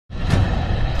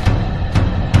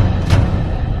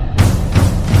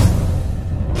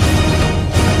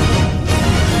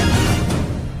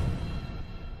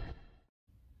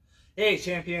Hey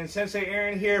champion, Sensei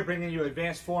Aaron here, bringing you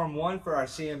Advanced Form 1 for our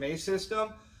CMA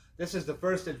system. This is the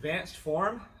first advanced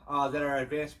form that our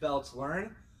advanced belts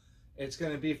learn. It's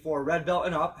going to be for red belt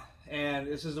and up, and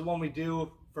this is the one we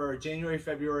do for January,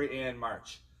 February, and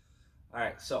March.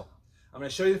 Alright, so I'm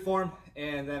going to show you the form,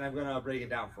 and then I'm going to break it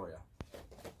down for you.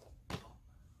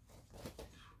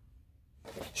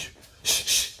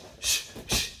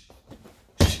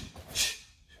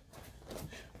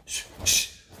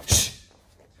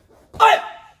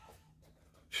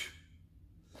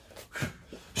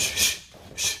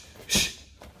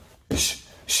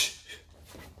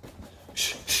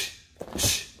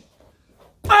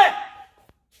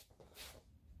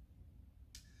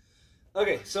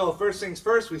 Okay, so first things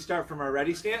first, we start from our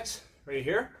ready stance, right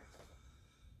here.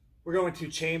 We're going to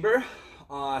chamber,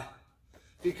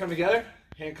 feet come together,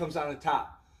 hand comes on the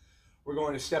top. We're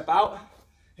going to step out,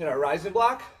 hit our rising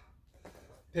block,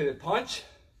 pivot punch.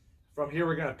 From here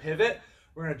we're going to pivot.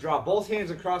 We're going to draw both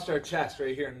hands across our chest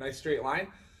right here in a nice straight line,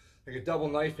 like a double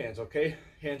knife hands, okay?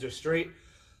 Hands are straight,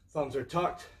 thumbs are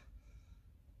tucked,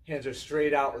 hands are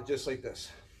straight out just like this.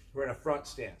 We're in a front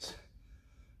stance.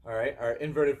 All right, our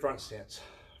inverted front stance.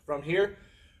 From here,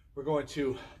 we're going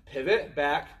to pivot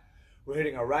back. We're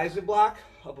hitting a rising block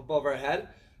up above our head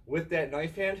with that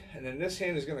knife hand, and then this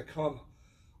hand is going to come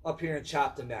up here and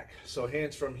chop the neck. So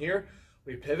hands from here,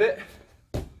 we pivot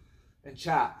and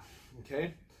chop,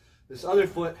 okay? This other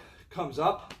foot comes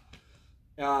up,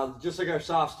 just like our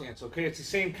soft stance, okay? It's the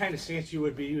same kind of stance you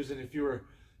would be using if you were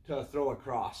to throw a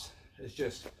cross. It's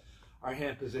just our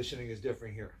hand positioning is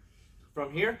different here.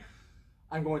 From here,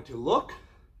 I'm going to look,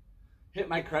 hit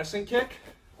my crescent kick,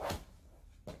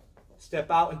 step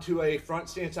out into a front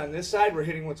stance on this side. We're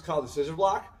hitting what's called a scissor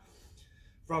block.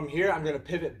 From here, I'm going to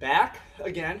pivot back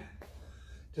again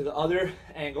to the other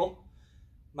angle.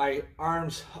 My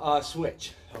arms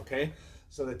switch, okay?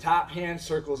 So the top hand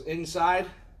circles inside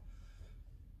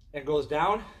and goes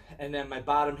down, and then my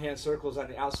bottom hand circles on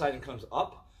the outside and comes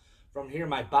up. From here,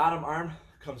 my bottom arm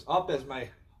comes up as my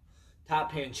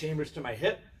top hand chambers to my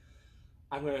hip.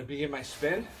 I'm going to begin my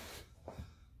spin.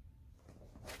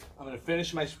 I'm going to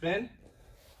finish my spin.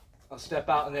 I'll step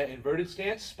out in that inverted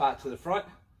stance, spot to the front,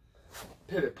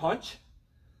 pivot punch,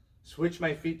 switch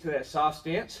my feet to that soft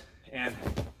stance, and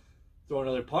throw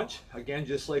another punch. Again,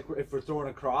 just like if we're throwing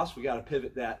a cross, we got to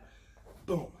pivot that,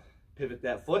 boom, pivot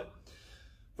that foot.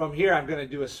 From here, I'm going to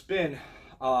do a spin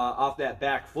off that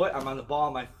back foot. I'm on the ball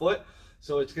of my foot,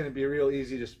 so it's going to be real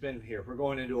easy to spin here. We're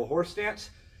going into a horse stance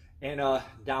and a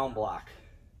down block.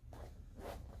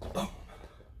 Boom.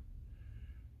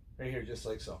 Right here, just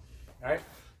like so. All right,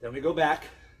 then we go back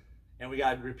and we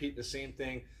got to repeat the same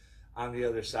thing on the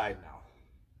other side now.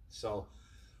 So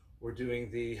we're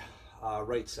doing the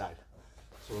right side.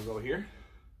 So we'll go here,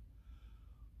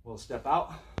 we'll step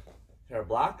out, hit our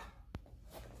block,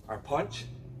 our punch,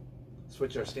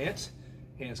 switch our stance,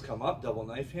 hands come up, double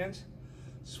knife hands,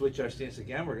 switch our stance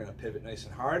again. We're going to pivot nice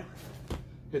and hard,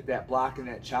 hit that block and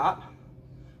that chop.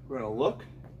 We're going to look,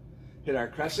 hit our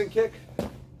crescent kick,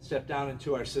 step down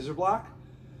into our scissor block.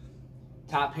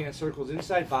 Top hand circles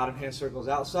inside, bottom hand circles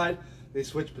outside. They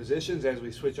switch positions as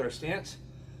we switch our stance.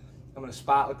 I'm going to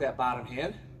spot with that bottom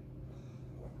hand.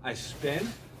 I spin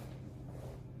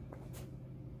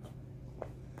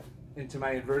into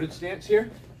my inverted stance here,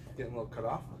 getting a little cut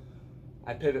off.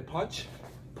 I pivot punch,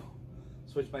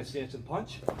 switch my stance and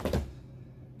punch.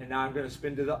 And now I'm going to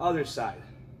spin to the other side.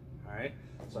 All right,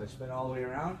 so I spin all the way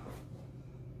around,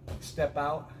 step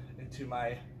out into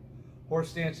my horse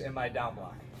stance and my down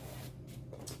block.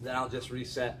 Then I'll just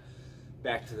reset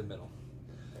back to the middle.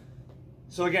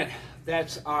 So again,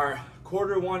 that's our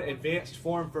Q1 advanced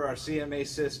form for our CMA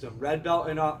system. Red belt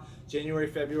and up, January,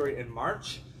 February, and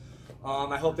March.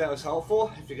 I hope that was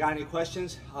helpful. If you got any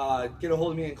questions, get a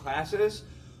hold of me in classes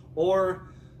or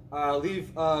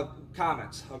leave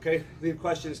comments, okay? Leave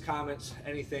questions, comments,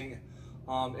 anything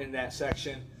in that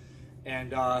section.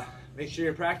 And make sure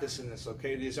you're practicing this,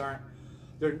 okay? These aren't,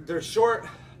 they're short,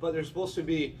 but they're supposed to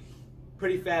be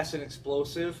pretty fast and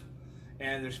explosive,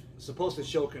 and they're supposed to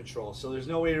show control. So there's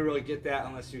no way to really get that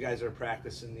unless you guys are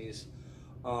practicing these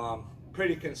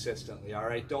pretty consistently, all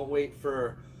right? Don't wait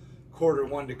for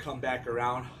Q1 to come back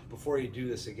around before you do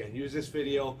this again. Use this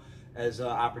video as an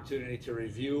opportunity to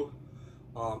review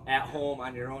at home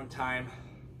on your own time.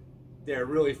 They're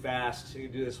really fast. You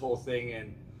can do this whole thing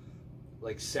in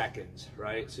like seconds,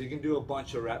 right? So you can do a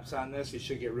bunch of reps on this. You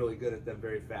should get really good at them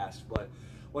very fast. But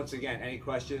once again, any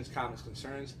questions, comments,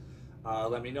 concerns,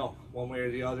 let me know one way or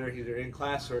the other, either in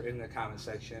class or in the comment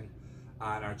section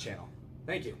on our channel.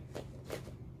 Thank you.